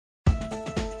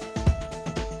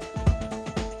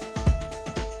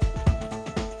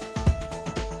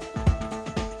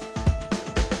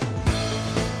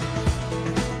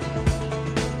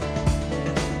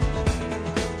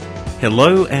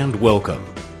Hello and welcome.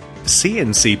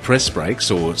 CNC press brakes,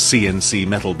 or CNC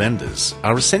metal benders,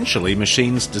 are essentially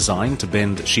machines designed to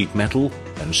bend sheet metal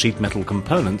and sheet metal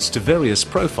components to various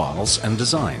profiles and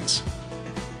designs.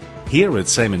 Here at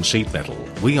Samin Sheet Metal,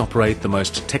 we operate the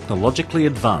most technologically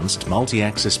advanced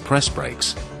multi-axis press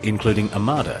brakes, including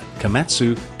Amada,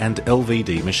 Komatsu and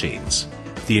LVD machines.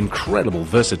 The incredible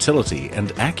versatility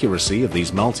and accuracy of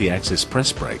these multi-axis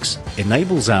press brakes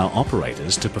enables our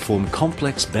operators to perform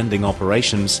complex bending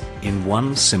operations in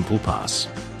one simple pass.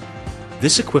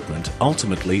 This equipment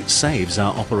ultimately saves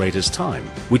our operators time,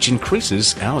 which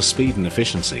increases our speed and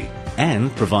efficiency,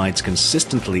 and provides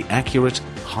consistently accurate,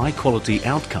 high-quality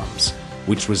outcomes,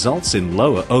 which results in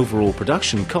lower overall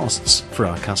production costs for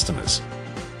our customers.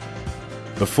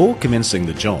 Before commencing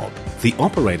the job, the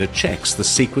operator checks the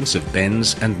sequence of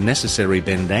bends and necessary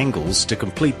bend angles to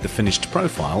complete the finished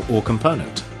profile or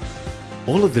component.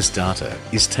 All of this data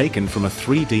is taken from a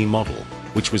 3D model,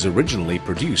 which was originally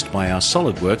produced by our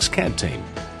SolidWorks CAD team.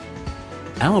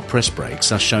 Our press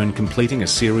brakes are shown completing a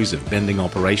series of bending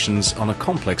operations on a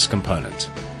complex component.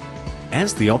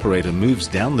 As the operator moves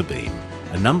down the beam,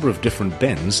 a number of different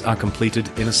bends are completed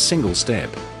in a single step.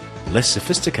 Less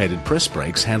sophisticated press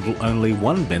brakes handle only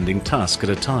one bending task at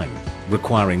a time,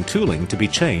 requiring tooling to be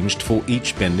changed for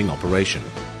each bending operation.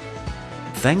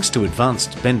 Thanks to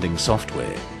advanced bending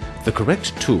software, the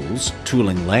correct tools,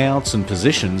 tooling layouts and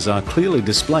positions are clearly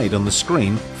displayed on the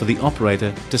screen for the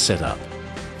operator to set up.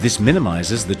 This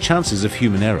minimizes the chances of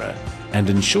human error and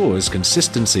ensures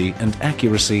consistency and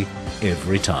accuracy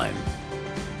every time.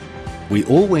 We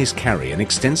always carry an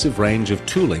extensive range of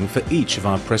tooling for each of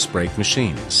our press brake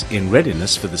machines, in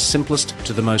readiness for the simplest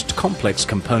to the most complex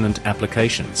component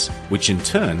applications, which in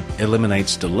turn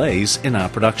eliminates delays in our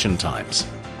production times.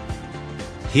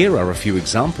 Here are a few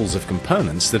examples of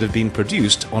components that have been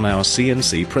produced on our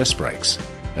CNC press brakes,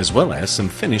 as well as some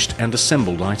finished and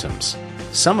assembled items,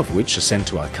 some of which are sent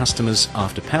to our customers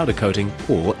after powder coating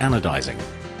or anodizing.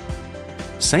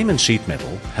 Samin Sheet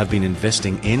Metal have been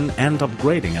investing in and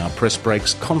upgrading our press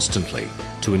brakes constantly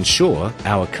to ensure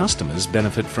our customers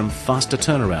benefit from faster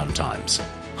turnaround times,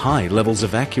 high levels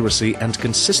of accuracy and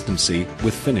consistency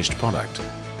with finished product,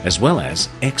 as well as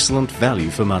excellent value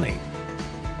for money.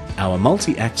 Our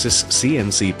multi-axis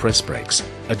CNC press brakes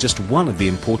are just one of the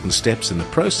important steps in the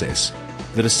process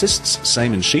that assists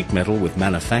Samin Sheet Metal with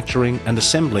manufacturing and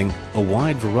assembling a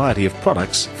wide variety of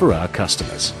products for our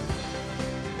customers.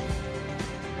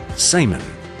 Samin,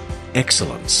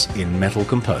 excellence in metal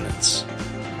components.